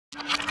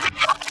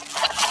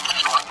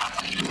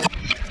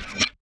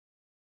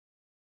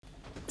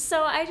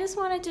So I just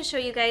wanted to show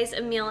you guys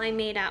a meal I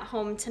made at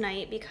home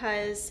tonight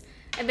because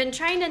I've been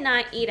trying to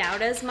not eat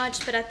out as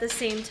much, but at the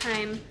same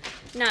time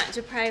not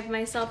deprive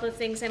myself of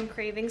things I'm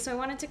craving. So I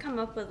wanted to come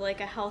up with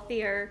like a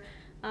healthier,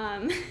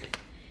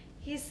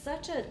 he's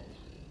such a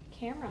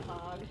camera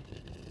hog.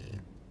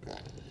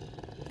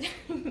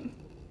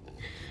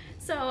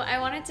 So I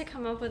wanted to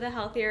come up with a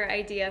healthier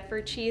idea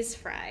for cheese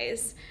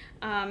fries.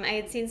 I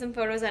had seen some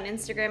photos on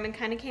Instagram and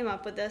kind of came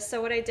up with this. So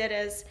what I did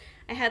is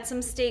I had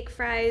some steak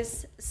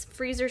fries,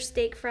 freezer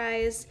steak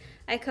fries.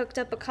 I cooked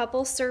up a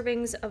couple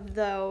servings of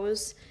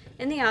those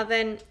in the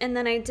oven, and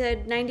then I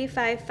did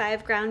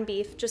 95.5 ground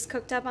beef, just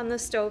cooked up on the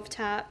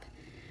stovetop.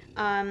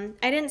 I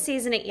didn't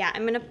season it yet.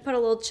 I'm gonna put a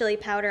little chili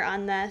powder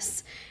on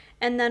this.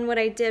 And then what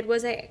I did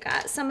was I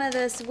got some of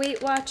this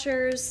Weight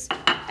Watchers.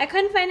 I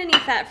couldn't find any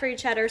fat-free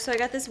cheddar, so I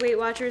got this Weight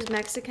Watchers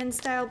Mexican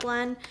style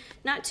blend.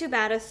 Not too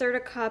bad. A third a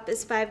cup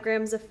is 5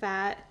 grams of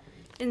fat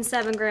and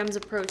 7 grams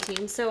of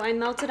protein. So I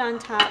melted on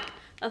top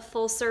a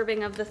full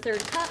serving of the third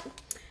cup.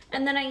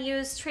 And then I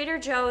used Trader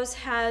Joe's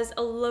has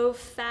a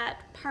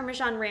low-fat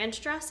Parmesan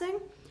ranch dressing.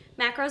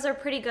 Macros are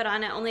pretty good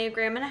on it, only 1.5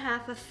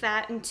 grams of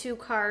fat and 2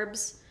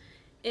 carbs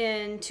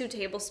in 2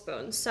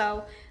 tablespoons.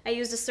 So I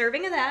used a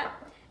serving of that.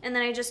 And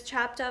then I just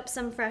chopped up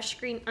some fresh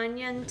green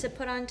onion to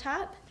put on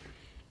top.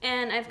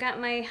 And I've got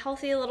my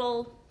healthy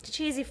little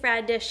cheesy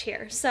fried dish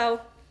here. So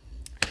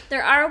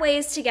there are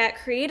ways to get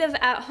creative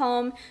at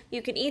home.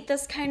 You can eat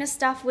this kind of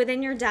stuff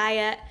within your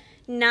diet,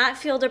 not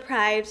feel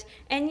deprived.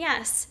 And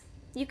yes,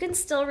 you can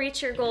still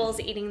reach your goals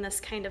eating this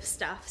kind of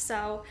stuff.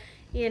 So,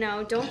 you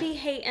know, don't be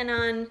hating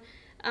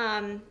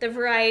on the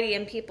variety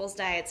in people's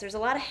diets. There's a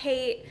lot of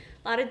hate,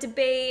 a lot of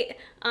debate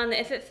on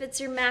if it fits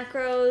your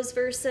macros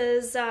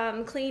versus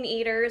clean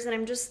eaters, and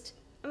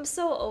I'm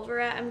so over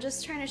it. I'm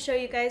just trying to show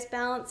you guys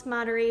balance,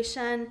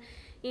 moderation,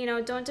 you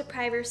know, don't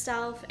deprive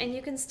yourself, and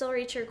you can still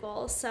reach your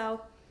goals.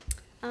 So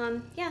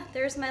yeah,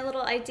 there's my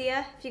little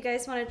idea. If you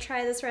guys want to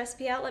try this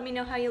recipe out, let me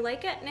know how you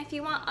like it. And if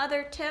you want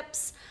other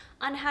tips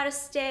on how to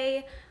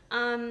stay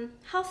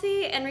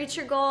healthy and reach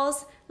your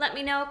goals, let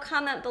me know,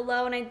 comment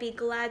below, and I'd be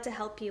glad to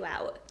help you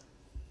out.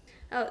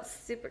 Oh, it's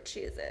super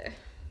cheesy.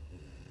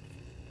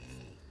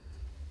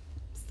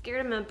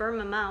 Scared I'm gonna burn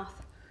my mouth.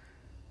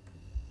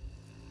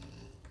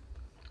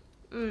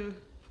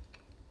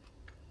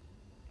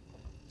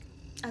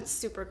 That's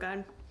super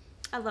good.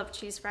 I love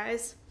cheese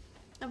fries.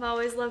 I've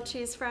always loved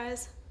cheese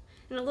fries.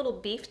 And a little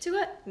beef to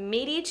it.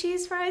 Meaty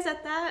cheese fries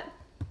at that.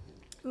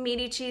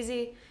 Meaty,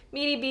 cheesy,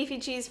 meaty, beefy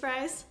cheese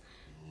fries.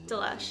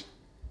 Delish.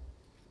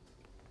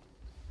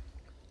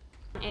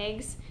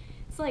 Eggs.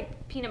 It's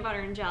like peanut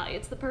butter and jelly.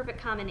 It's the perfect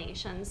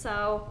combination.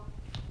 So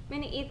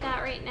I'm gonna eat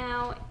that right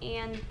now,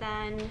 and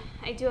then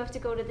I do have to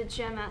go to the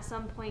gym at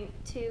some point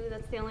too.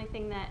 That's the only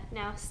thing that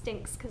now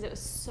stinks because it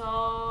was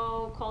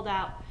so cold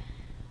out.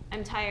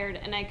 I'm tired,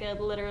 and I could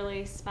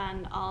literally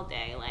spend all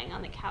day laying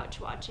on the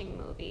couch watching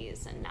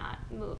movies and not move